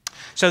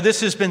So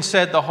this has been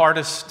said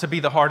to be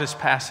the hardest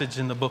passage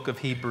in the book of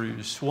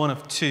Hebrews, one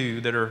of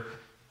two that are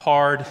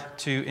hard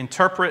to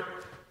interpret,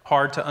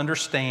 hard to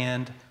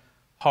understand,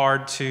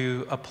 hard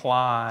to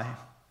apply.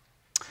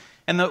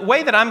 And the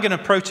way that I'm going to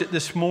approach it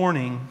this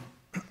morning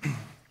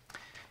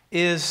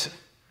is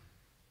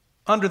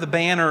under the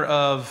banner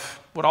of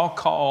what I'll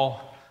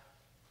call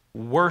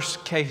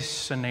worst case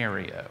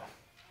scenario.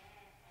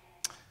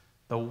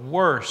 The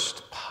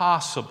worst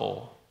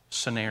possible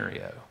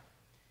scenario.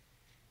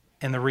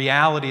 And the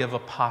reality of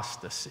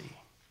apostasy.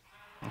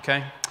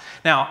 Okay?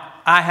 Now,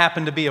 I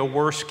happen to be a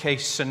worst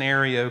case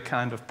scenario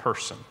kind of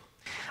person.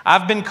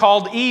 I've been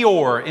called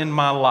Eeyore in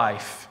my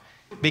life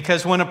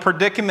because when a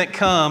predicament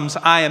comes,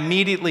 I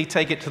immediately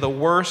take it to the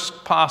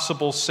worst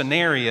possible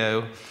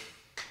scenario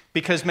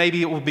because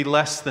maybe it will be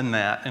less than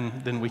that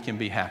and then we can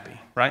be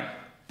happy, right?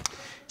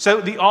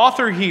 So the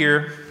author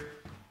here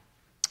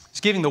is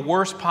giving the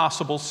worst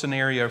possible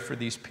scenario for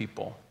these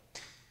people,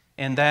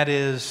 and that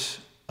is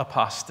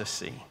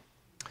apostasy.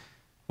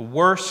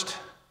 Worst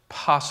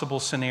possible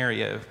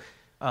scenario.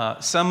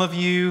 Some of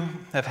you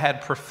have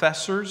had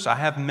professors. I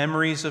have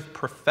memories of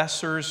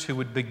professors who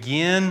would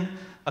begin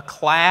a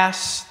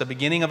class, the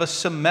beginning of a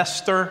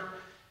semester,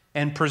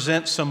 and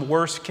present some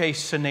worst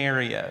case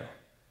scenario.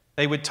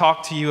 They would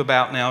talk to you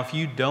about, now, if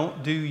you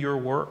don't do your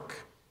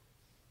work,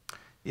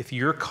 if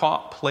you're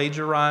caught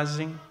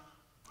plagiarizing,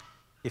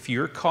 if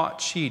you're caught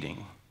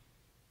cheating,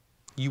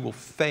 you will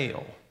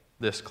fail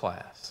this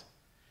class.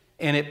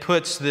 And it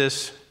puts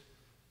this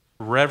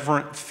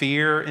reverent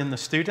fear in the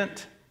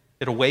student.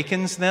 It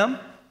awakens them.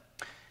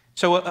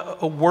 So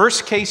a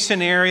worst case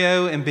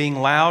scenario and being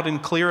loud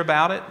and clear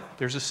about it,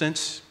 there's a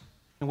sense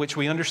in which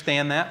we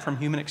understand that from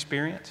human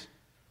experience.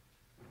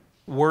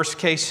 Worst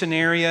case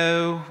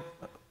scenario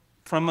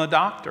from a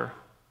doctor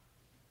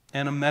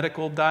and a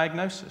medical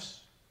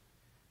diagnosis.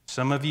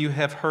 Some of you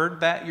have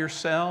heard that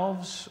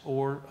yourselves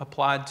or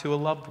applied to a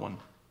loved one.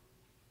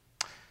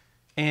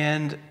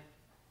 And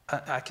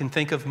I can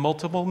think of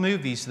multiple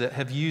movies that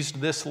have used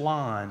this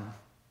line.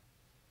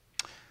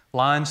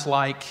 Lines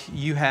like,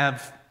 you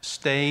have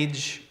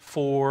stage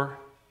 4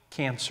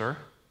 cancer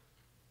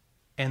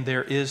and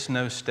there is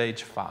no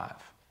stage 5.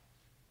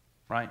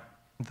 Right?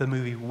 The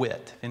movie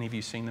Wit. Any of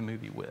you seen the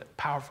movie Wit?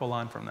 Powerful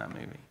line from that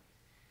movie.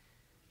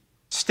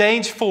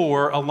 Stage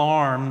 4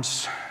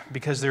 alarms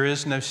because there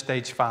is no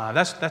stage 5.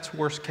 That's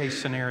worst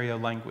case scenario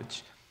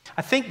language.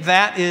 I think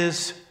that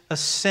is a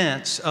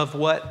sense of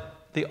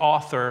what the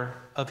author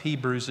of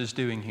Hebrews is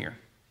doing here.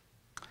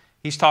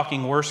 He's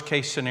talking worst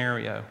case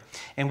scenario.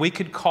 And we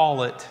could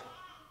call it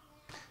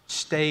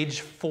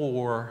stage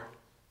 4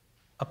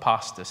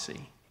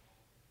 apostasy.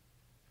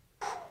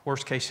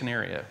 Worst case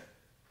scenario.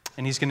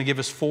 And he's going to give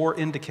us 4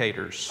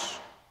 indicators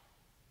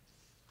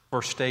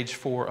for stage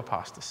 4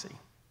 apostasy.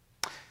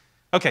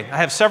 Okay, I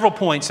have several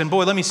points. And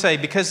boy, let me say,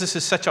 because this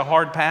is such a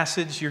hard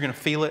passage, you're going to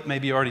feel it.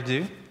 Maybe you already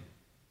do.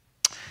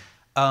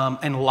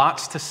 And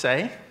lots to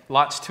say.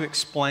 Lots to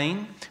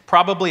explain.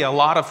 Probably a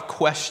lot of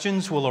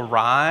questions will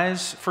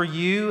arise for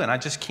you, and I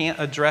just can't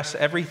address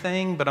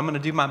everything, but I'm going to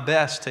do my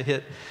best to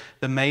hit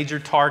the major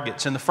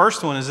targets. And the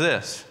first one is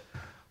this.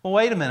 Well,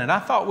 wait a minute. I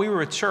thought we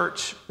were a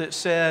church that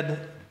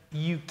said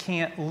you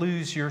can't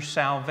lose your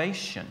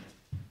salvation.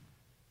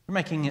 You're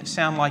making it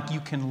sound like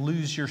you can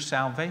lose your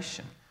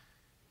salvation.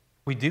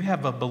 We do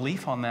have a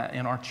belief on that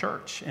in our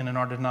church and in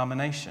our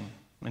denomination.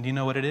 And do you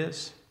know what it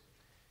is?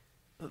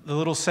 The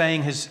little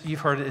saying, you've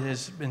heard it,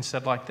 has been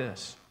said like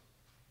this.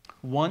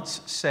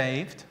 Once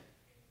saved,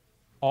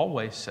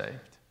 always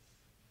saved.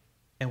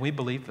 And we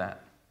believe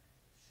that.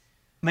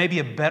 Maybe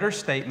a better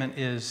statement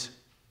is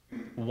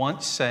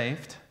once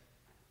saved,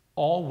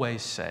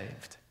 always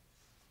saved,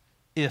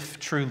 if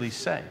truly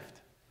saved.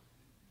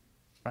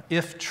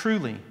 If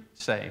truly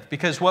saved.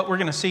 Because what we're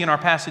going to see in our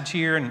passage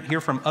here and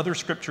hear from other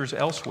scriptures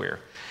elsewhere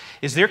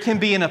is there can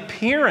be an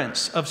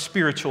appearance of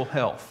spiritual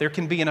health. There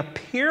can be an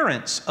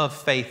appearance of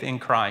faith in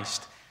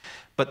Christ.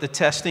 But the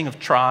testing of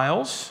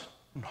trials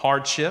and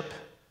hardship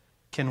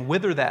can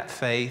wither that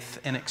faith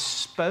and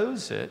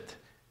expose it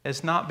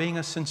as not being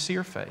a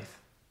sincere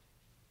faith,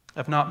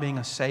 of not being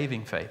a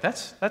saving faith.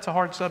 That's a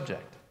hard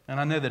subject, and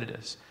I know that it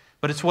is.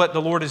 But it's what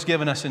the Lord has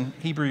given us in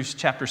Hebrews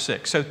chapter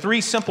 6. So 3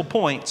 simple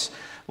points,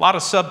 a lot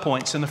of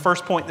subpoints. And the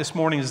first point this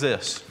morning is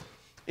this.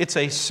 It's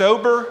a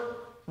sober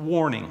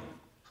warning.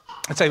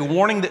 It's a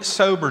warning that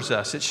sobers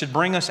us. It should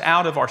bring us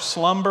out of our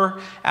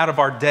slumber, out of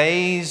our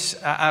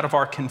days, out of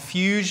our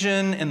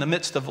confusion in the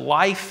midst of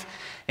life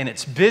and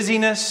its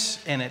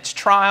busyness and its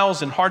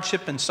trials and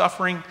hardship and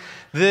suffering.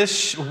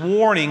 This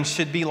warning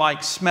should be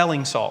like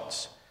smelling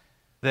salts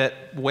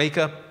that wake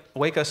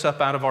us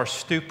up out of our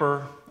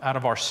stupor, out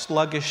of our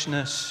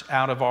sluggishness,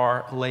 out of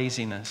our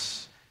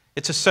laziness.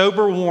 It's a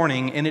sober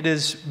warning, and it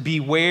is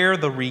beware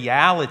the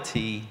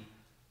reality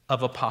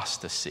of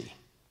apostasy.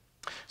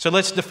 So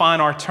let's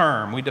define our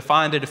term. We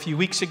defined it a few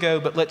weeks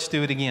ago, but let's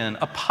do it again.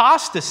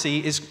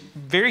 Apostasy is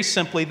very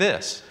simply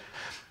this.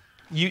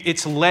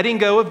 It's letting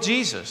go of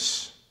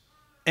Jesus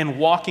and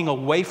walking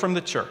away from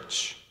the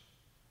church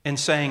and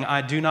saying,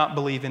 I do not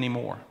believe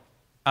anymore.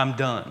 I'm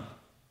done.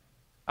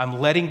 I'm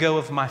letting go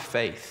of my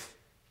faith.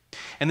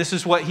 And this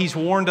is what he's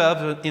warned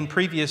of in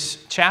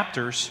previous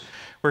chapters,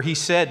 where he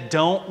said,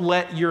 don't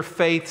let your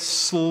faith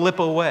slip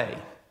away.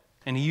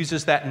 And he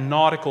uses that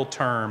nautical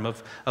term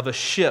of a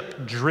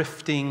ship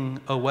drifting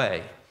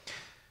away.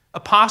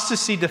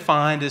 Apostasy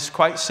defined is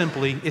quite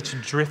simply, it's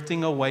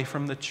drifting away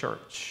from the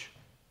church.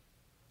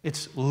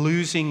 It's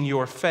losing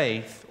your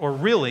faith, or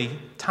really,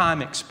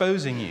 time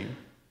exposing you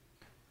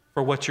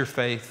for what your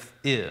faith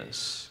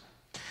is.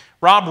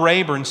 Rob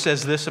Rayburn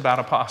says this about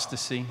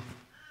apostasy.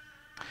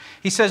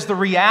 He says, the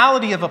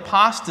reality of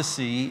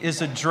apostasy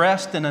is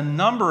addressed in a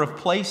number of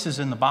places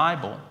in the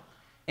Bible,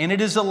 and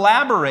it is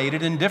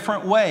elaborated in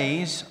different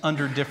ways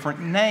under different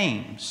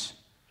names.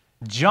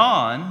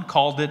 John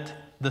called it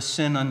the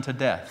sin unto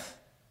death.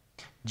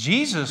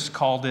 Jesus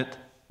called it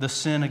the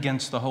sin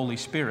against the Holy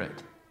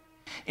Spirit.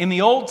 In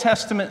the Old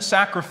Testament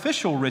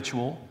sacrificial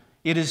ritual,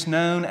 it is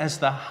known as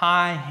the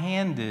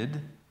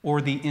high-handed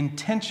or the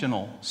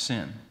intentional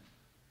sin.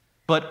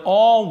 But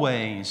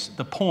always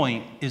the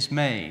point is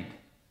made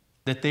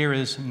that there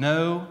is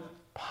no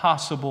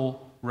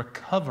possible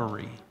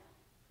recovery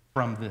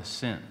from this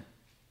sin.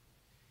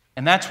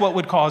 And that's what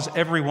would cause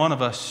every one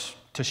of us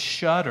to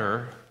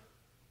shudder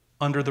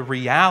under the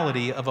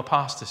reality of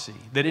apostasy,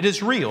 that it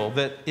is real,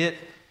 that it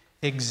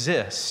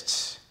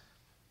exists.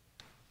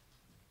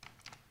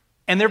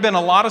 And there have been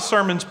a lot of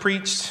sermons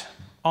preached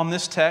on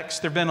this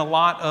text. There have been a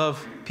lot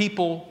of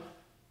people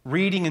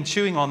reading and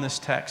chewing on this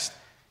text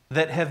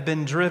that have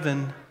been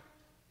driven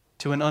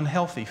to an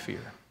unhealthy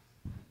fear.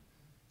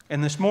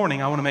 And this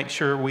morning, I want to make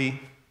sure we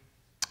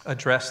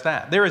address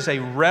that. There is a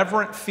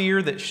reverent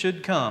fear that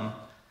should come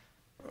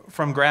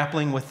from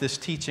grappling with this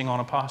teaching on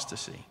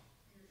apostasy.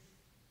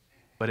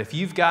 But if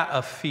you've got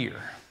a fear,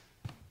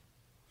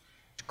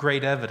 it's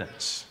great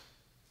evidence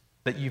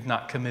that you've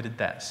not committed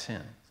that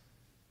sin,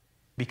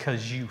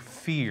 because you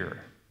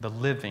fear the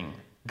living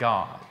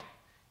God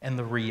and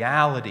the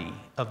reality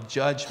of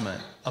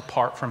judgment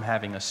apart from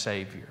having a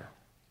Savior.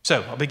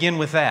 So I'll begin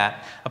with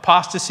that.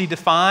 Apostasy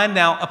defined.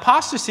 Now,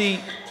 apostasy,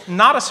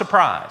 not a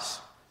surprise.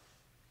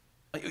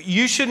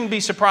 You shouldn't be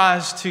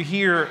surprised to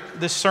hear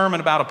this sermon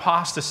about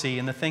apostasy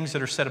and the things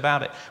that are said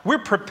about it. We're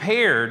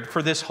prepared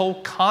for this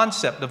whole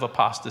concept of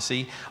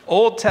apostasy,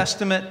 Old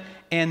Testament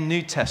and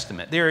New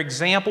Testament. There are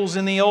examples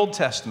in the Old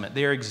Testament.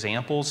 There are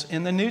examples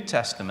in the New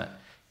Testament.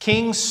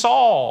 King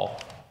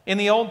Saul in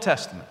the Old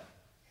Testament,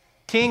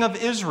 king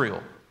of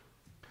Israel,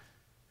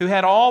 who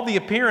had all the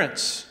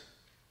appearance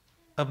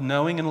of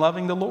knowing and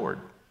loving the Lord.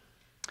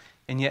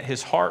 And yet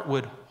his heart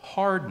would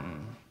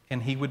harden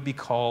and he would be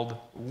called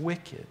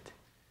wicked.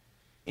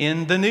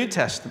 In the New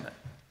Testament,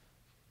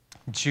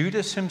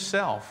 Judas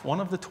himself, one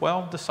of the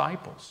 12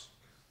 disciples,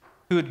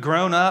 who had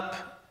grown up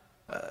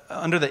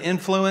under the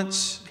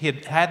influence, he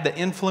had had the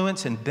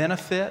influence and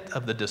benefit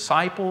of the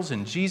disciples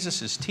and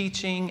Jesus'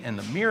 teaching and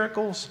the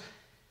miracles,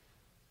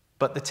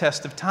 but the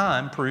test of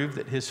time proved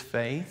that his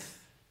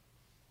faith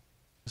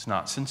was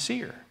not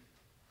sincere.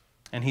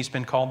 And he's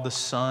been called the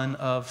son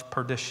of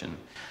perdition.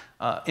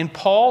 In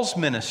Paul's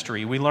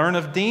ministry, we learn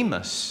of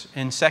Demas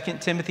in 2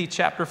 Timothy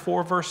chapter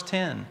 4, verse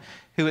 10,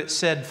 who it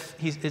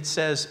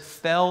says,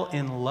 fell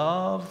in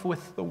love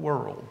with the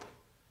world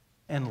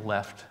and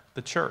left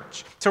the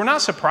church. So we're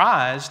not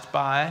surprised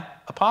by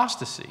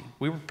apostasy.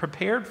 We were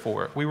prepared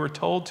for it. We were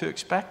told to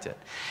expect it.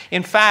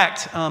 In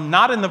fact,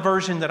 not in the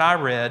version that I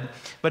read,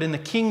 but in the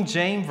King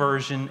James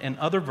Version and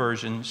other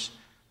versions,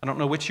 I don't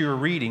know which you were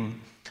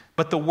reading,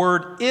 but the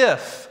word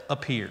if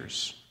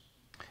appears.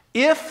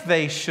 If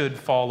they should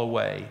fall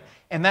away.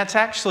 And that's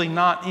actually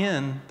not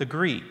in the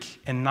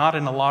Greek and not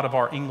in a lot of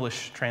our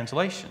English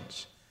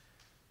translations.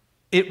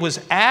 It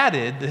was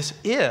added, this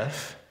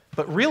if,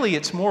 but really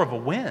it's more of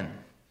a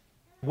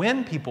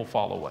when people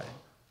fall away.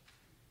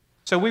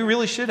 So we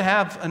really should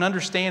have an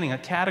understanding, a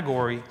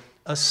category,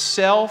 a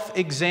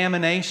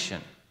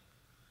self-examination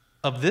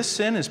of this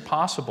sin is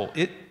possible.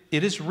 It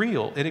is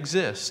real. It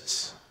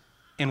exists.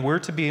 And we're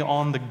to be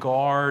on the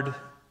guard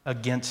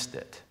against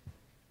it.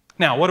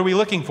 Now, what are we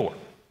looking for?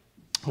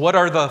 What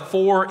are the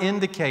 4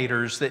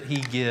 indicators that he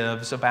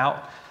gives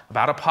about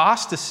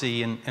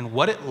apostasy and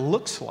what it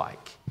looks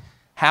like,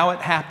 how it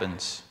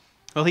happens?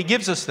 Well, he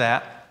gives us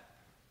that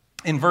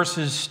in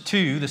verses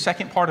 2, the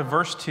second part of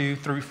verse 2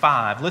 through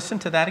 5. Listen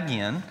to that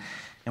again,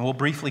 and we'll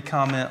briefly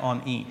comment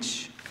on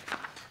each.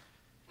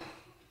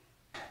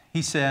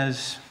 He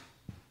says,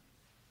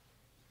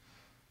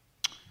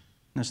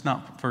 and it's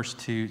not verse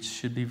 2, it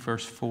should be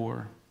verse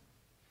 4.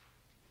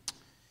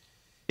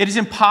 It is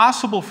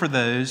impossible for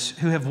those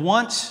who have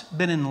once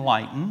been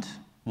enlightened,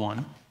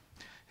 1,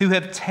 who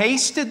have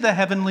tasted the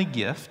heavenly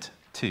gift,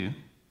 2,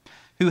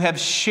 who have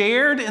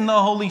shared in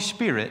the Holy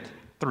Spirit,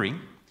 3,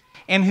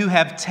 and who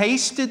have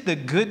tasted the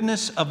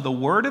goodness of the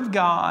Word of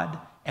God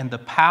and the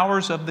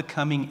powers of the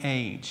coming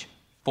age,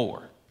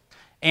 4,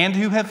 and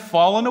who have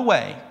fallen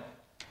away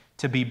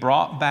to be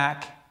brought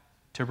back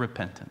to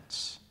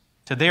repentance.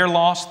 To their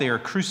loss, they are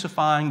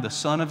crucifying the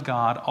Son of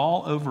God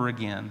all over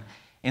again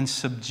and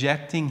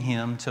subjecting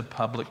him to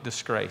public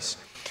disgrace.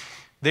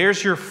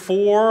 There's your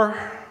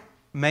four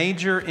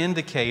major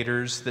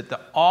indicators that the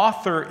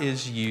author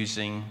is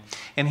using.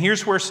 And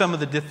here's where some of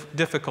the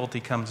difficulty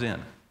comes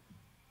in.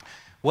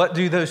 What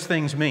do those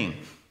things mean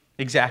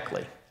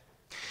exactly?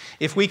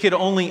 If we could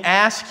only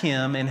ask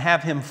him and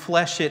have him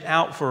flesh it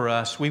out for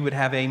us, we would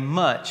have a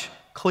much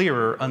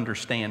clearer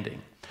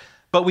understanding.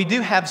 But we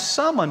do have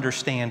some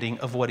understanding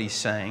of what he's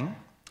saying.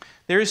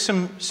 There is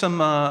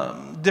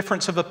some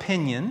difference of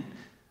opinion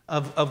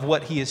of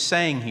what he is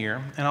saying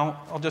here, and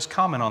I'll just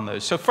comment on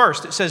those. So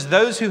first, it says,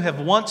 those who have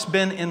once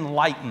been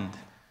enlightened.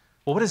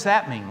 Well, what does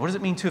that mean? What does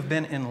it mean to have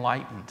been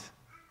enlightened?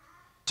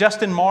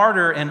 Justin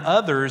Martyr and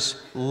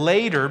others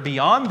later,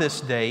 beyond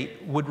this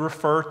date, would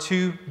refer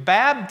to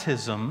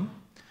baptism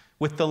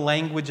with the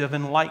language of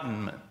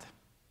enlightenment.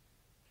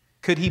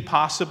 Could he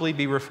possibly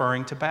be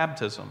referring to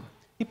baptism?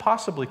 He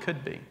possibly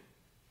could be.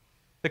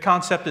 The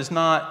concept is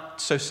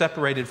not so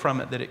separated from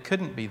it that it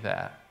couldn't be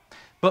that.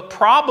 But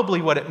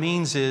probably what it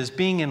means is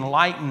being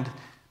enlightened,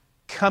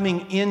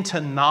 coming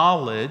into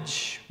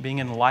knowledge, being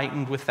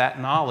enlightened with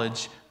that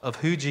knowledge of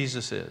who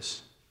Jesus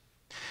is.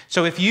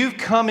 So if you've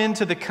come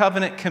into the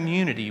covenant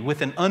community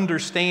with an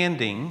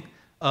understanding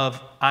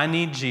of, I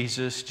need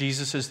Jesus,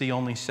 Jesus is the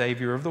only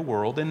Savior of the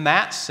world, in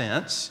that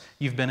sense,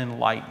 you've been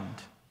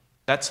enlightened.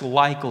 That's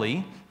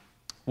likely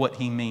what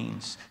he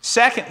means.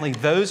 Secondly,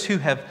 those who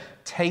have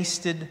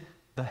tasted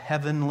the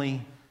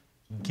heavenly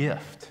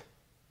gift.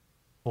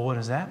 Well, what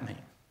does that mean?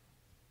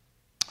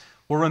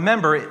 Well,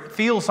 remember, it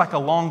feels like a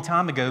long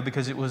time ago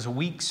because it was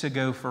weeks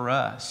ago for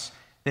us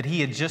that he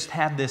had just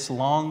had this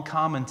long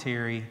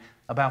commentary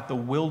about the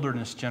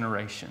wilderness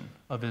generation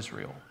of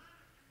Israel.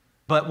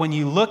 But when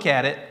you look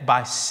at it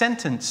by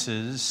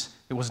sentences,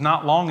 it was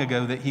not long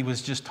ago that he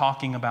was just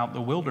talking about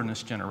the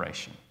wilderness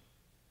generation.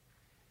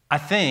 I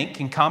think,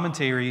 and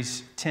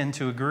commentaries tend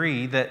to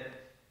agree, that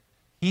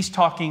he's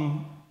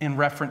talking in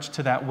reference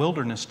to that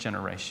wilderness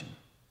generation.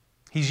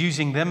 He's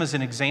using them as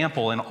an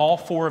example, and all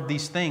four of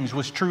these things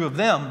was true of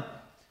them,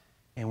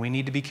 and we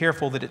need to be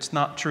careful that it's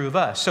not true of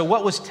us. So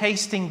what was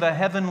tasting the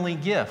heavenly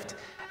gift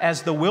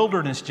as the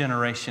wilderness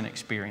generation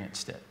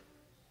experienced it?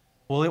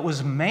 Well, it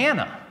was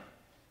manna.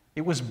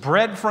 It was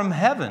bread from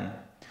heaven,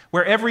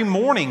 where every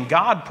morning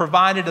God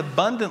provided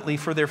abundantly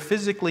for their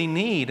physically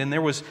need, and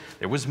there was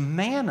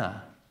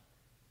manna.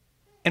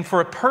 And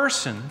for a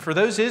person, for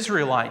those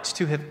Israelites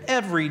to have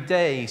every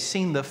day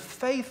seen the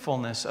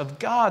faithfulness of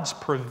God's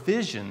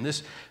provision,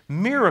 this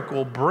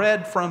miracle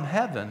bread from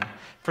heaven,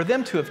 for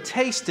them to have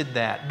tasted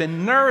that,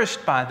 been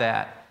nourished by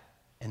that,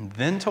 and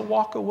then to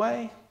walk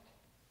away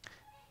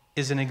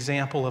is an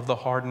example of the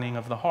hardening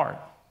of the heart.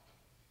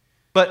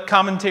 But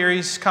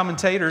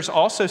commentators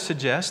also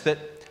suggest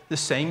that the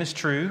same is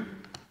true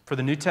for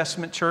the New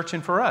Testament church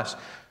and for us.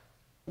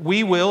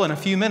 We will, in a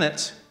few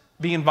minutes,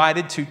 be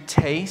invited to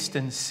taste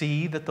and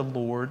see that the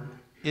Lord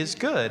is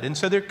good. And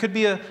so there could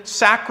be a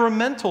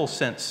sacramental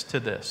sense to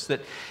this,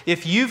 that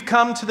if you've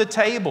come to the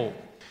table,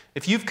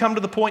 if you've come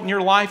to the point in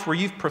your life where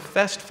you've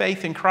professed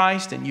faith in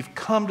Christ and you've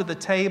come to the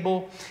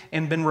table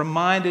and been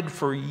reminded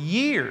for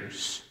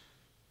years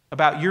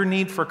about your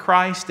need for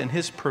Christ and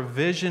His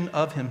provision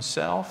of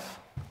Himself,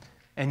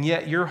 and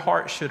yet your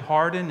heart should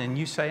harden and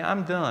you say,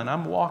 I'm done,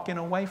 I'm walking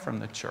away from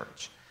the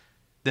church,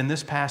 then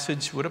this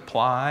passage would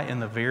apply in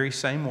the very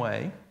same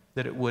way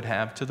that it would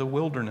have to the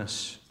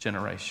wilderness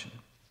generation.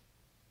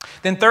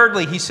 Then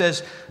thirdly, he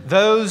says,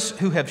 those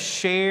who have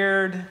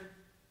shared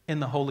in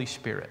the Holy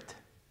Spirit.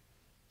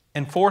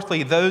 And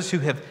fourthly, those who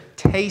have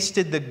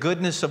tasted the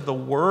goodness of the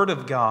Word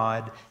of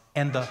God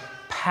and the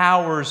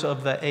powers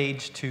of the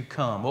age to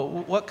come. Well,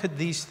 what could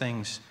these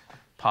things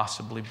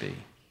possibly be?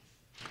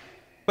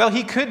 Well,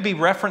 he could be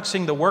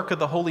referencing the work of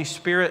the Holy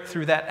Spirit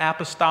through that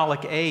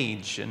apostolic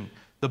age and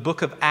the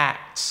book of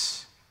Acts,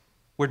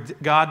 where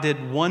God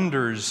did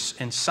wonders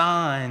and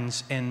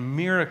signs and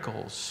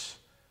miracles.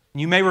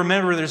 You may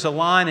remember there's a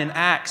line in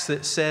Acts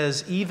that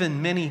says,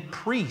 even many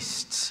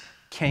priests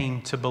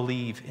came to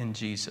believe in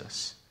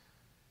Jesus.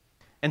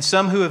 And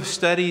some who have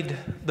studied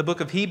the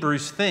book of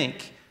Hebrews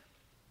think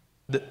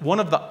that one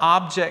of the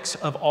objects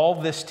of all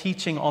this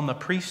teaching on the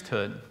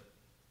priesthood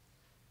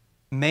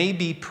may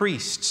be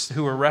priests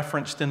who are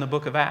referenced in the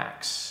book of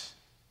Acts,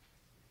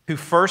 who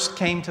first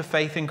came to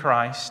faith in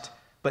Christ,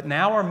 but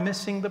now are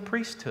missing the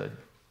priesthood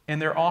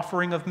and their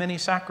offering of many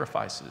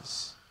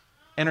sacrifices,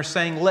 and are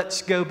saying,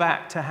 let's go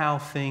back to how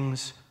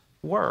things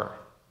were.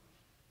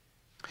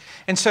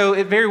 And so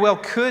it very well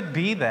could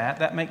be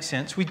that makes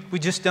sense. We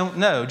just don't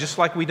know. Just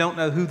like we don't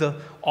know who the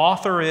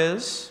author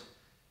is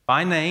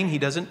by name, he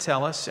doesn't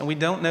tell us, and we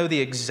don't know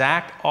the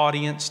exact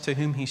audience to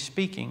whom he's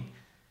speaking.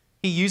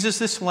 He uses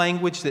this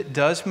language that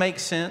does make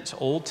sense,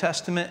 Old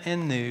Testament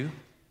and New,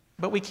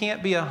 but we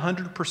can't be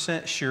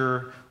 100%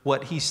 sure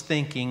what he's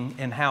thinking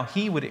and how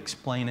he would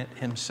explain it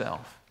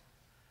himself.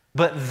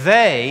 But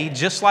they,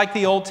 just like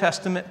the Old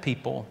Testament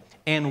people,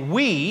 and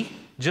we,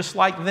 just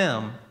like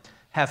them,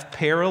 have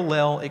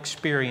parallel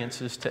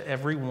experiences to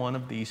every one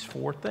of these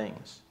four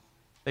things.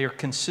 They are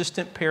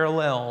consistent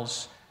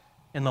parallels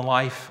in the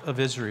life of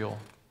Israel.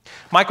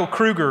 Michael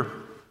Kruger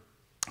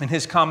in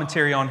his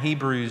commentary on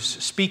Hebrews,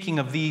 speaking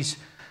of these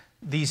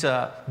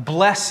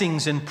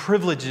blessings and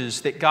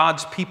privileges that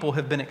God's people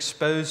have been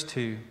exposed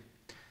to,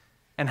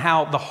 and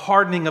how the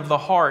hardening of the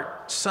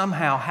heart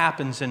somehow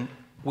happens and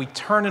we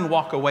turn and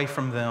walk away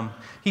from them.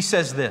 He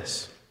says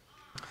this: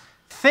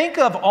 think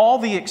of all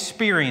the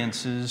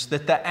experiences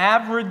that the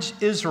average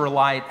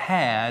Israelite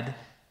had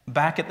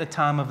back at the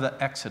time of the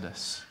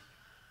Exodus.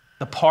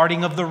 The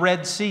parting of the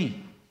Red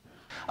Sea,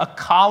 a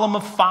column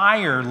of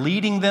fire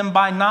leading them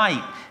by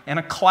night, and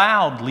a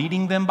cloud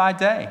leading them by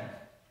day.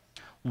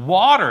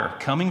 Water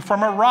coming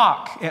from a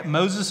rock at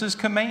Moses'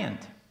 command.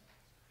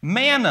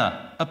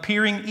 Manna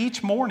appearing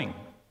each morning.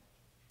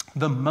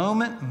 The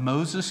moment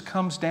Moses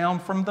comes down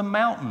from the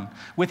mountain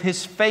with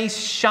his face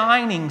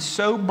shining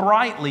so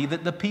brightly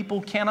that the people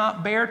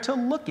cannot bear to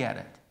look at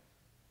it.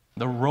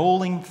 The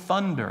rolling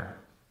thunder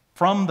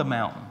from the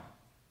mountain.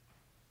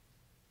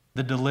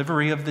 The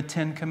delivery of the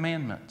Ten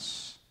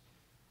Commandments.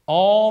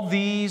 All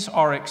these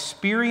are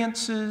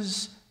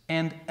experiences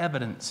and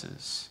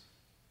evidences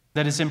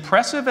that, as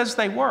impressive as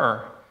they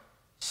were,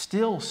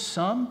 still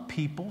some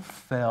people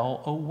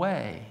fell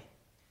away.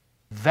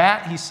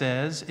 That, he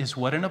says, is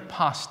what an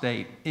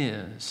apostate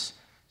is.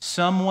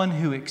 Someone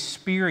who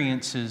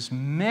experiences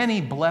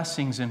many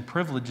blessings and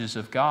privileges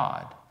of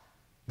God,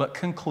 but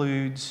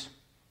concludes,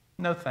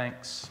 no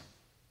thanks,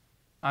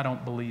 I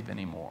don't believe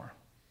anymore.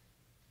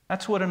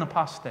 That's what an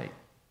apostate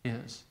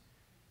is.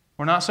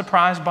 We're not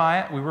surprised by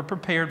it. We were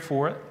prepared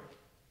for it.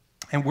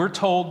 And we're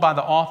told by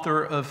the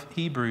author of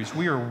Hebrews,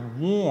 we are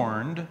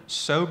warned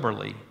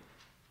soberly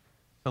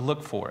to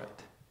look for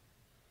it.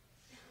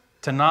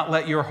 To not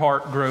let your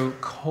heart grow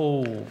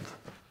cold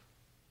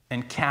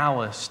and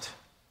calloused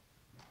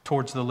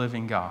towards the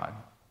living God.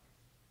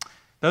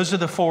 Those are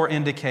the 4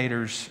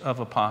 indicators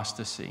of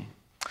apostasy.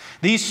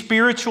 These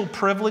spiritual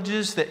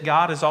privileges that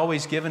God has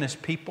always given His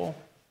people,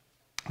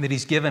 that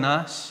He's given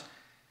us,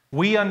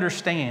 we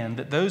understand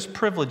that those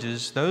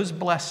privileges, those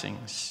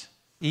blessings,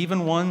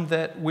 even one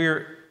that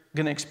we're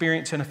going to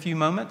experience in a few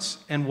moments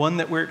and one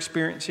that we're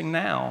experiencing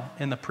now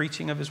in the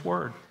preaching of His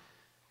Word,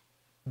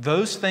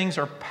 those things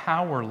are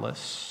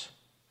powerless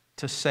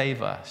to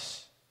save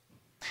us.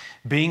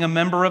 Being a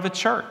member of a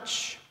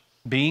church,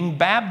 being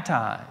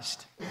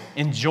baptized,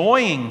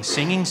 enjoying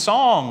singing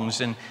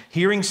songs and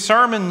hearing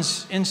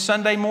sermons in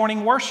Sunday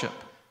morning worship,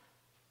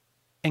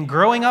 and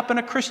growing up in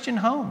a Christian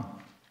home.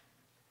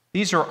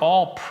 These are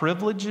all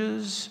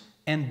privileges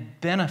and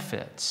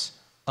benefits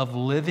of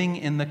living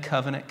in the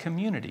covenant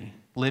community,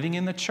 living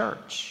in the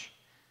church.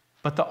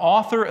 But the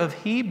author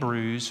of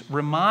Hebrews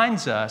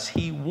reminds us,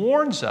 he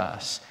warns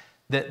us,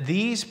 that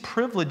these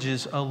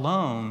privileges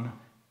alone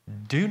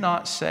do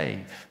not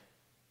save.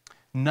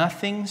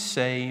 Nothing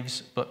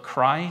saves but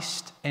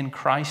Christ and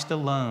Christ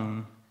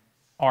alone.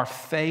 Our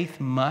faith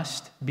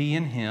must be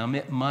in Him.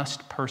 It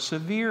must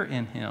persevere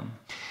in Him.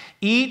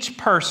 Each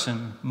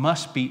person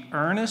must be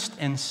earnest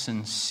and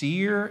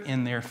sincere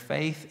in their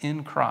faith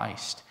in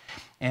Christ.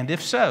 And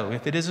if so,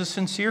 if it is a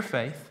sincere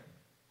faith,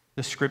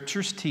 the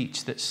Scriptures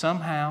teach that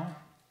somehow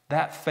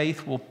that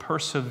faith will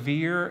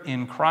persevere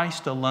in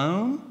Christ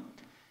alone,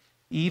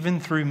 even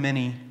through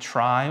many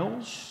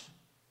trials,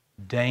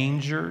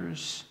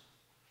 dangers,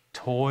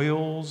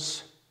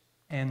 toils,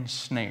 and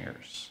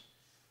snares.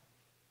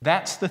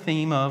 That's the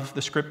theme of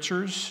the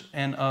Scriptures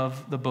and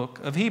of the book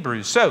of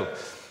Hebrews. So,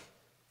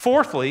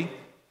 fourthly,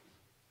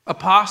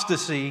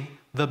 apostasy,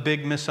 the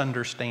big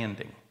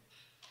misunderstanding.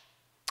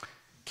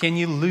 Can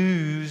you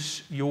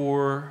lose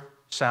your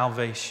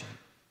salvation?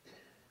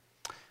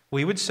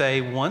 We would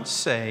say once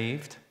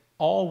saved,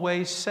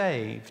 always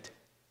saved,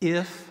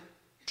 if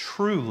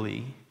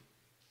truly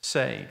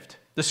saved.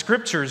 The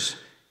Scriptures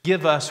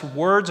give us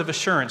words of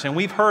assurance, and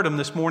we've heard them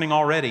this morning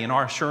already in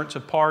our assurance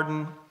of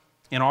pardon,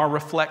 in our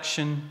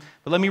reflection.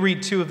 But let me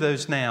read 2 of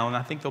those now, and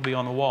I think they'll be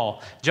on the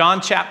wall.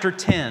 John chapter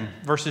 10,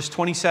 verses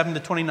 27 to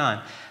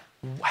 29.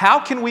 How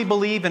can we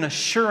believe in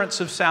assurance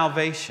of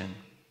salvation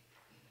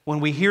when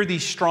we hear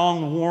these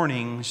strong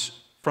warnings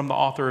from the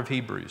author of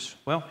Hebrews?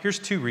 Well, here's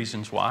 2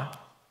 reasons why.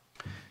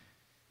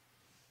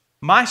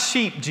 My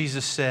sheep,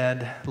 Jesus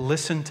said,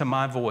 listen to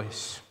my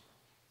voice.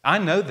 I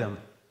know them,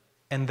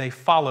 and they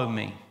follow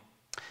me.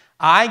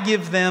 I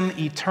give them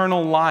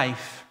eternal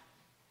life,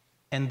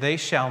 and they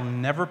shall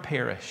never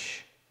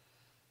perish.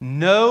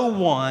 No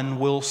one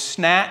will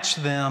snatch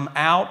them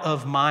out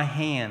of my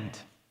hand.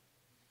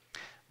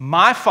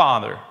 My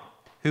Father,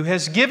 who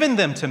has given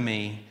them to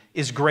me,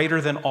 is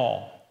greater than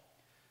all.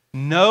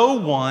 No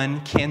one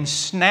can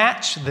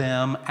snatch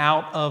them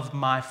out of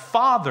my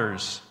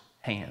Father's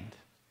hand.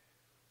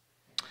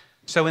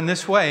 So in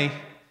this way,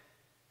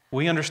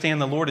 we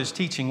understand the Lord is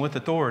teaching with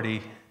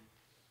authority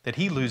that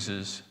He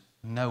loses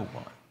no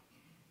one.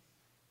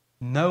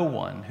 No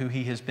one who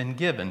He has been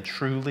given,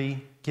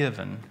 truly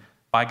given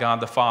by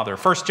God the Father.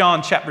 1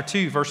 John chapter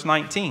 2, verse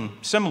 19,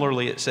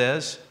 similarly it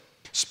says,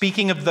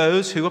 speaking of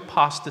those who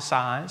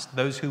apostatized,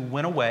 those who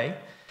went away,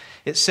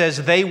 it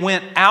says, they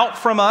went out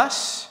from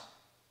us,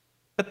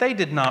 but they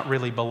did not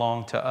really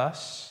belong to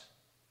us.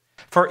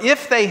 For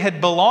if they had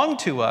belonged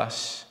to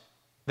us,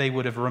 they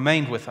would have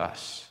remained with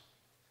us.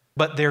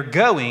 But their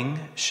going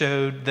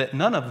showed that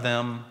none of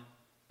them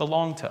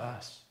belonged to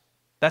us.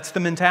 That's the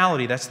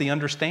mentality, that's the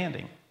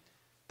understanding.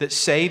 That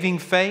saving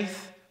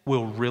faith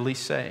will really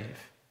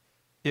save.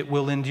 It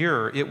will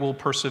endure, it will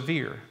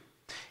persevere.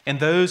 And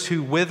those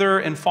who wither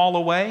and fall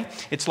away,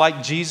 it's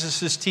like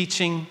Jesus'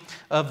 teaching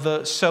of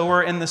the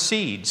sower and the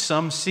seed.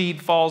 Some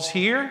seed falls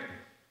here,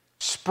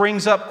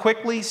 springs up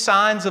quickly,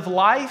 signs of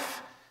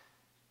life,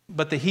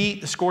 but the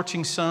heat, the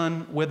scorching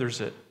sun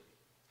withers it,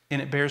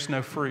 and it bears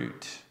no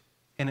fruit,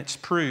 and it's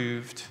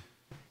proved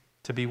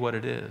to be what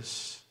it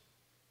is.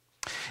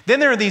 Then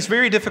there are these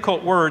very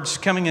difficult words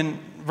coming in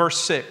verse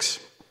 6.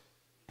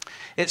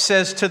 It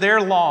says, to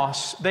their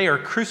loss, they are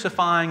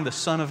crucifying the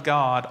Son of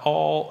God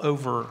all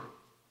over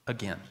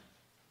again.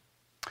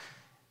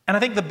 And I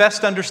think the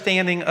best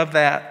understanding of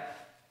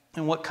that,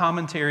 and what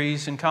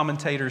commentaries and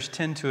commentators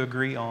tend to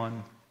agree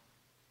on,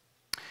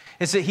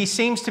 is that he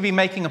seems to be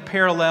making a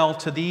parallel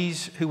to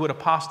these who would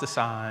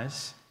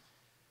apostatize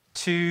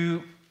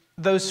to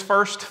those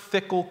first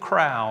fickle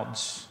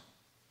crowds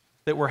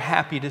that were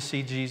happy to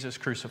see Jesus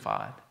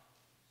crucified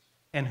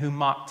and who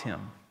mocked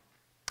him,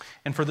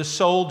 and for the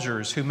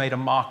soldiers who made a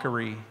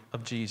mockery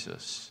of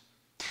Jesus.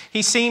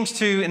 He seems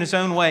to, in his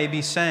own way,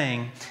 be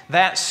saying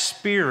that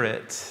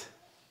spirit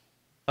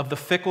of the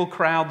fickle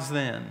crowds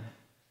then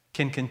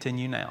can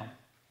continue now.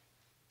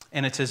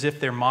 And it's as if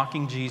they're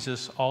mocking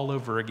Jesus all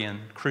over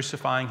again,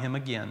 crucifying him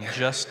again,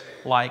 just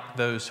like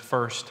those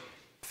first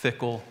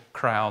fickle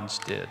crowds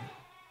did.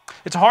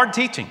 It's a hard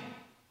teaching,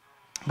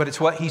 but it's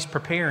what he's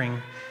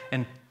preparing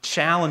and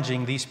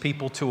challenging these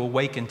people to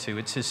awaken to.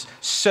 It's his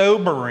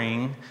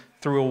sobering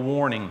through a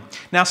warning.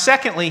 Now,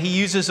 secondly, he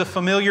uses a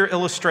familiar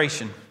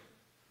illustration.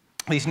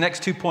 These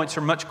next 2 points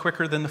are much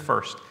quicker than the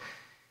first.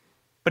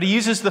 But he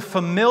uses the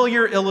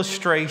familiar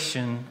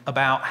illustration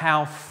about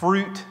how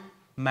fruit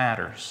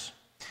matters.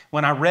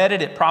 When I read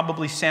it, it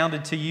probably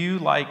sounded to you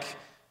like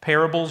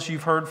parables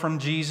you've heard from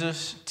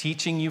Jesus,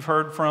 teaching you've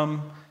heard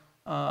from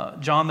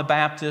John the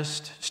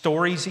Baptist,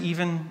 stories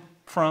even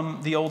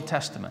from the Old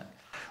Testament.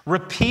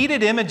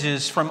 Repeated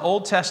images from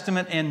Old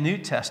Testament and New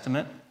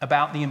Testament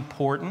about the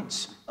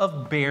importance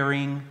of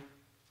bearing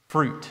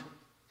fruit.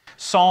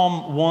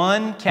 Psalm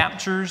 1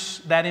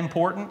 captures that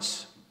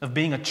importance of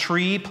being a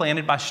tree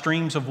planted by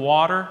streams of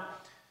water,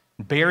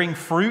 bearing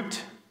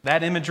fruit.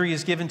 That imagery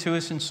is given to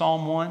us in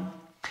Psalm 1.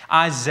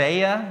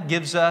 Isaiah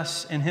gives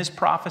us in his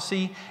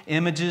prophecy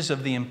images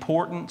of the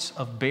importance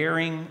of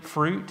bearing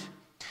fruit.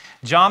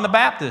 John the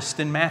Baptist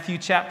in Matthew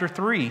chapter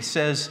 3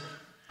 says,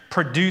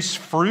 produce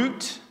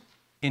fruit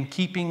in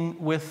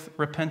keeping with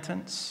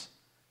repentance.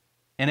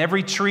 And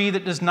every tree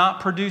that does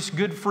not produce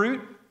good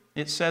fruit,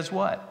 it says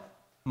what?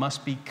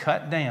 Must be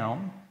cut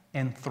down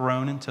and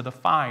thrown into the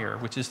fire,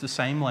 which is the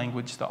same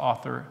language the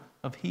author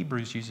of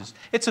Hebrews uses.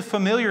 It's a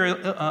familiar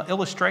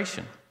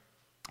illustration.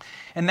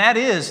 And that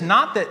is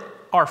not that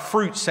our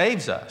fruit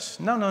saves us.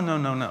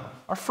 No.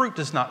 Our fruit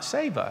does not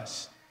save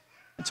us.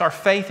 It's our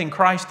faith in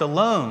Christ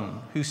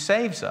alone who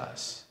saves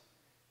us.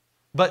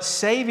 But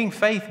saving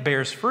faith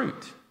bears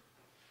fruit.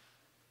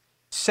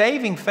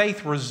 Saving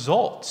faith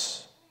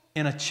results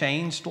in a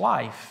changed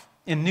life,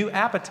 in new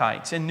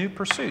appetites, in new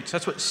pursuits.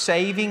 That's what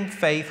saving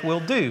faith will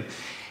do.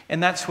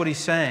 And that's what he's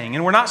saying.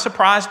 And we're not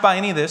surprised by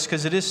any of this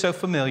because it is so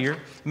familiar.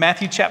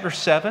 Matthew chapter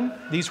 7,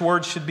 these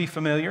words should be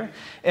familiar.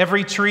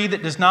 Every tree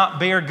that does not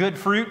bear good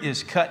fruit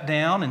is cut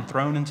down and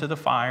thrown into the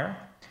fire.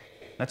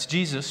 That's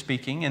Jesus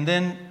speaking. And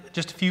then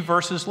just a few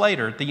verses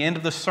later, at the end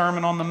of the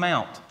Sermon on the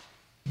Mount,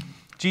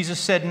 Jesus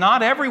said,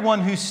 not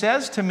everyone who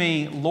says to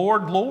me,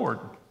 Lord, Lord,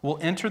 will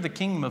enter the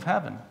kingdom of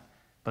heaven,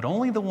 but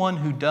only the one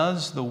who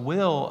does the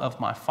will of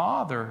my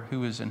Father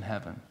who is in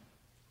heaven.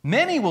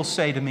 Many will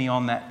say to me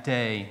on that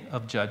day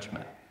of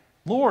judgment,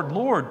 Lord,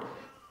 Lord,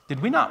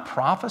 did we not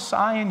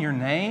prophesy in your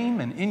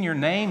name, and in your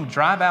name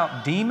drive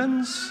out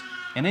demons,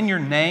 and in your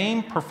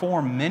name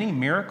perform many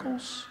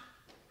miracles?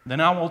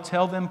 Then I will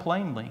tell them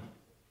plainly,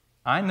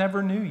 I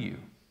never knew you.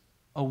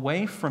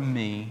 Away from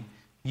me,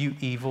 you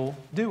evil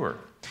doer.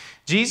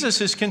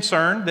 Jesus is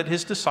concerned that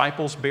his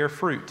disciples bear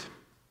fruit.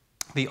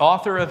 The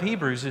author of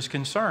Hebrews is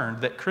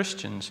concerned that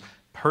Christians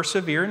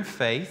persevere in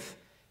faith,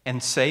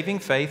 and saving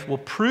faith will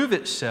prove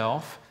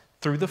itself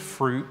through the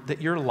fruit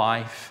that your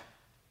life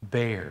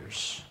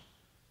bears.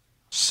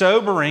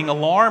 Sobering,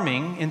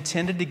 alarming,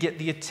 intended to get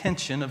the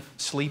attention of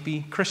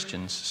sleepy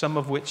Christians, some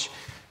of which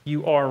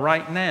you are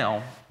right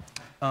now.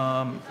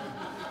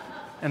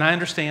 And I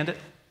understand it.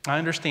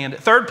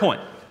 Third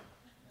point,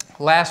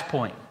 last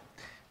point,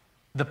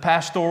 the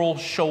pastoral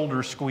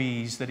shoulder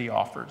squeeze that he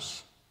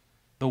offers.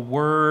 The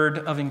word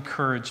of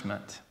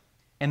encouragement.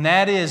 And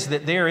that is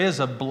that there is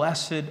a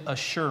blessed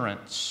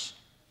assurance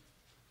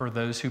for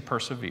those who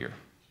persevere.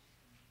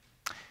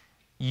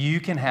 You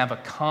can have a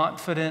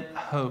confident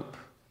hope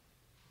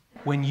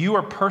when you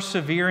are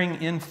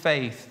persevering in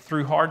faith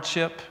through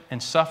hardship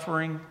and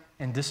suffering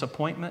and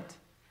disappointment,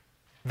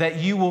 that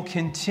you will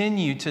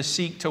continue to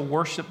seek to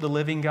worship the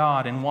living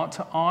God and want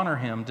to honor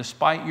Him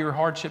despite your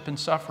hardship and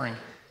suffering.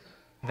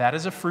 that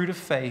is a fruit of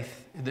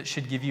faith that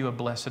should give you a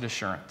blessed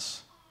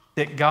assurance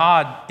that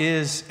God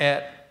is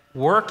at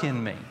work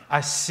in me.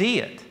 I see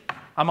it.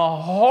 I'm a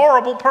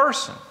horrible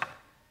person,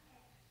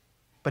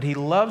 but He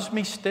loves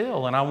me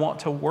still, and I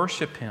want to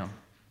worship Him,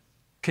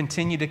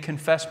 continue to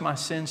confess my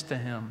sins to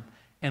Him,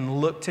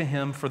 and look to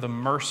Him for the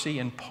mercy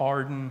and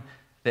pardon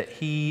that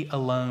He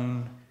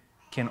alone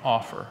can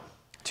offer.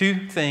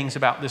 Two things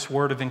about this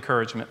word of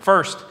encouragement.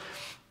 First,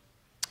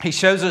 he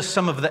shows us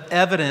some of the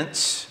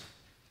evidence.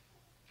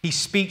 He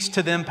speaks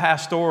to them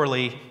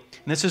pastorally,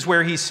 and this is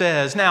where he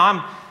says,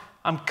 now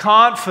I'm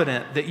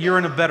confident that you're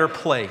in a better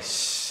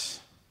place.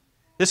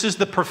 This is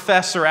the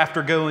professor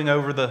after going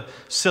over the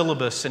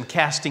syllabus and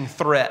casting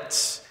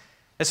threats.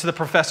 It's the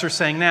professor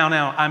saying,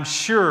 now, I'm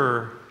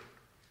sure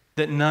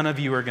that none of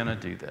you are going to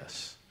do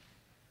this,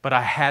 but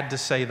I had to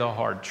say the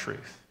hard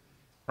truth,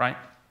 right?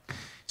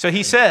 So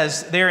he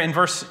says there in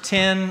verse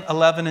 10,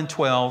 11, and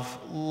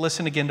 12,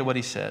 listen again to what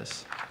he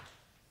says.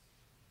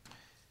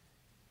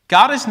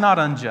 God is not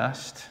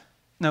unjust.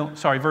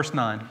 Verse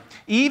 9.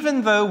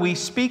 Even though we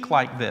speak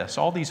like this,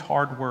 all these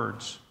hard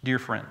words, dear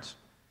friends,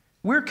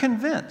 we're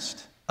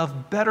convinced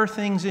of better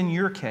things in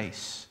your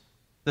case,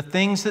 the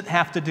things that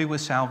have to do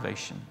with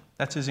salvation.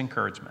 That's his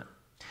encouragement.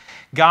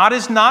 God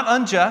is not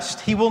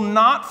unjust. He will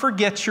not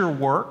forget your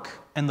work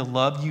and the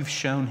love you've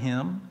shown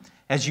Him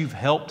as you've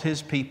helped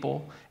His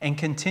people and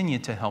continue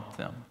to help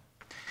them.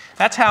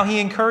 That's how he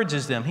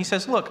encourages them. He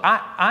says, look,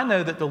 I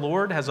know that the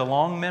Lord has a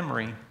long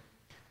memory.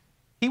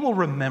 He will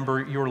remember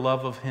your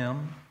love of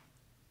Him,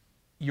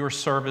 your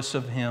service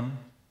of Him,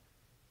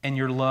 and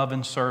your love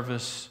and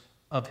service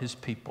of His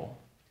people.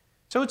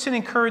 So it's an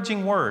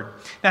encouraging word.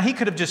 Now, he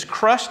could have just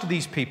crushed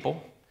these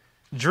people,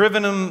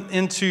 driven them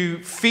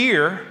into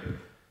fear,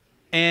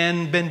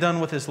 and been done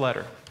with his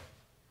letter.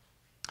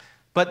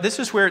 But this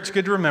is where it's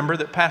good to remember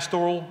that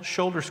pastoral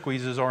shoulder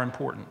squeezes are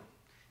important.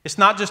 It's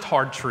not just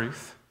hard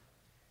truth.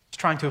 It's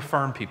trying to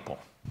affirm people.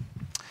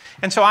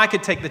 And so I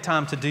could take the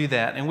time to do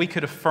that, and we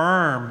could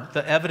affirm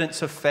the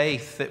evidence of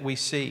faith that we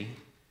see.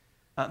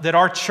 That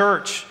our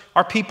church,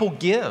 our people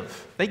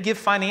give. They give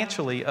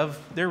financially of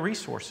their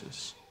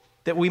resources.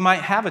 That we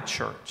might have a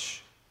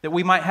church. That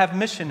we might have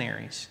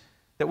missionaries.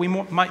 That we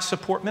might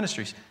support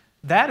ministries.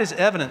 That is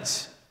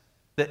evidence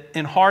that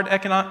in hard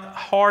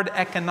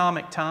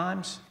economic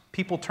times,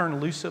 people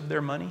turn loose of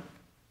their money.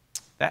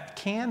 That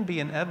can be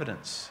an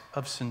evidence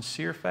of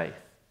sincere faith.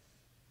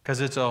 Because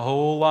it's a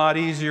whole lot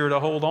easier to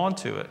hold on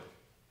to it,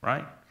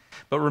 right?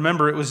 But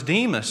remember, it was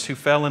Demas who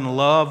fell in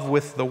love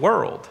with the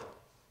world,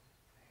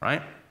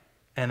 right?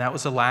 And that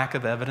was a lack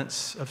of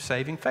evidence of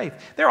saving faith.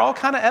 There are all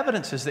kinds of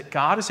evidences that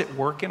God is at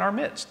work in our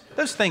midst.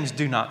 Those things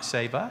do not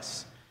save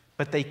us,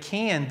 but they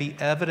can be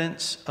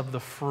evidence of the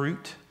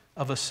fruit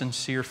of a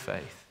sincere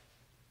faith.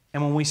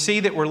 And when we see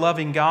that we're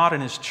loving God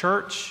and His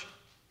church,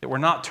 that we're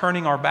not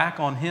turning our back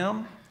on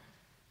Him,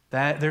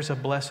 that there's a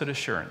blessed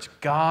assurance.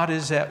 God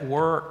is at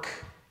work.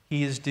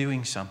 He is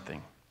doing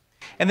something.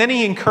 And then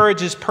he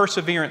encourages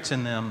perseverance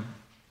in them.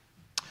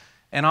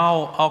 And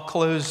I'll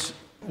close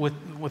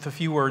with a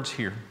few words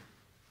here.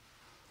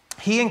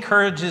 He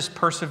encourages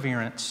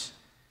perseverance.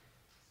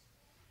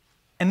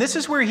 And this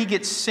is where he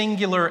gets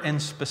singular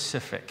and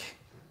specific.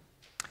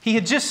 He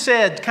had just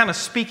said, kind of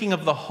speaking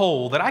of the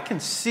whole, that I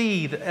can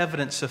see the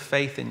evidence of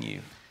faith in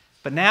you.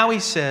 But now he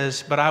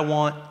says, but I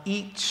want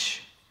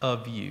each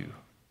of you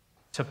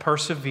to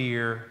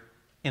persevere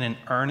in an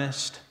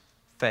earnest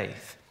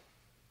faith.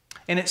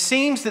 And it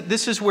seems that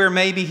this is where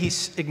maybe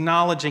he's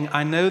acknowledging,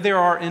 I know there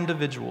are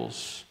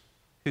individuals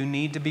who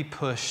need to be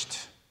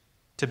pushed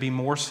to be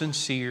more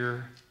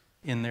sincere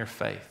in their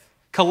faith.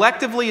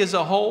 Collectively as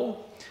a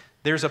whole,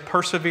 there's a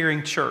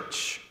persevering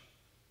church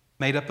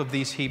made up of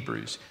these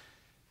Hebrews.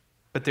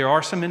 But there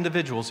are some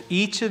individuals.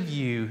 Each of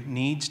you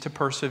needs to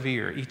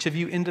persevere. Each of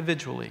you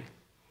individually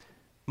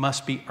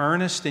must be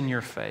earnest in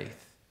your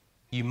faith.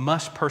 You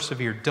must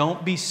persevere.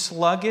 Don't be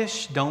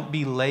sluggish. Don't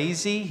be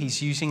lazy.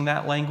 He's using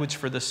that language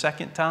for the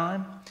second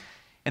time.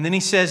 And then he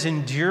says,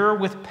 endure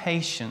with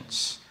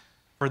patience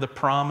for the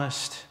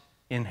promised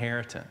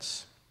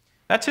inheritance.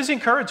 That's his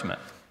encouragement.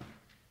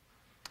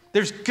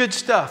 There's good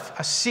stuff.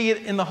 I see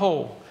it in the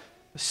whole.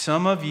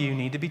 Some of you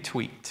need to be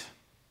tweaked.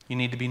 You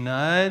need to be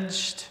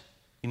nudged.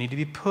 You need to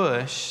be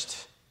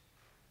pushed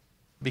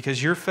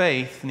because your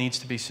faith needs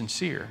to be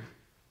sincere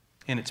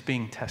and it's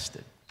being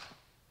tested.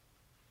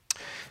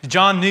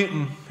 John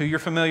Newton, who you're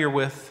familiar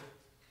with,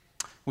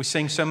 we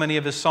sing so many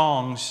of his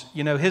songs.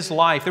 You know, his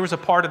life, there was a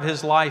part of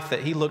his life that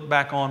he looked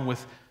back on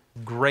with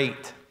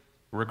great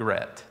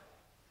regret.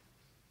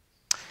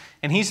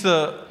 And he's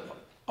the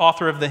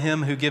author of the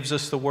hymn who gives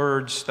us the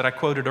words that I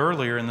quoted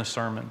earlier in the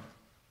sermon,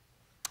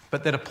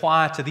 but that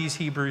apply to these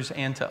Hebrews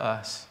and to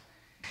us.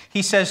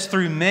 He says,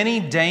 through many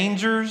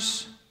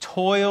dangers,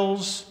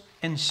 toils,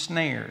 and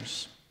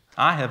snares,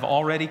 I have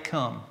already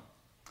come.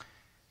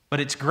 But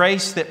it's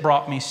grace that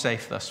brought me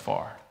safe thus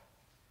far.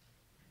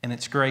 And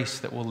it's grace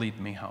that will lead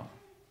me home.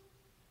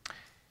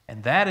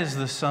 And that is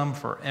the sum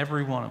for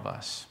every one of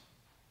us.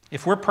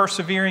 If we're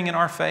persevering in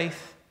our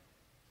faith,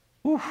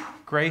 Whew,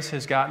 grace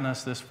has gotten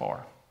us this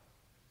far.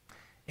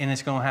 And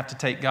it's going to have to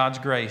take God's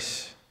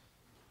grace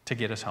to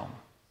get us home.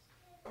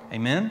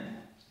 Amen?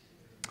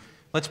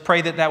 Let's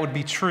pray that that would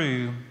be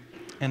true,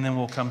 and then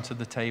we'll come to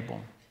the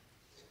table.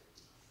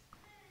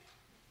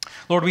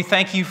 Lord, we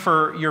thank you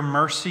for your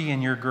mercy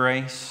and your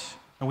grace,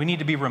 and we need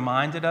to be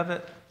reminded of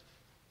it.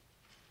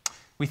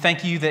 We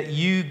thank you that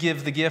you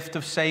give the gift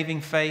of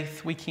saving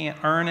faith. We can't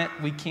earn it.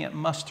 We can't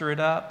muster it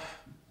up.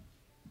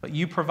 But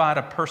you provide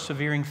a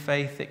persevering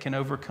faith that can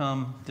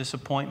overcome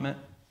disappointment,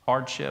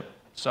 hardship,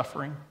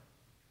 suffering.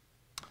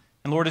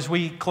 And Lord, as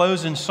we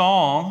close in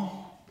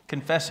song,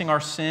 confessing our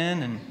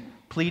sin and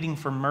pleading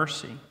for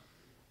mercy,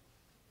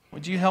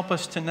 would you help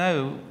us to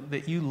know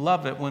that you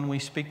love it when we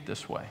speak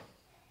this way?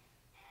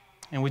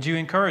 And would you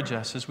encourage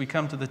us as we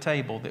come to the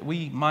table that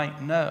we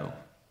might know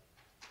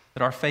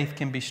that our faith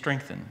can be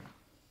strengthened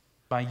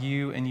by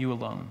you and you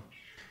alone?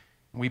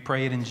 We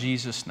pray it in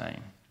Jesus'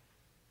 name.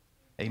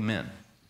 Amen.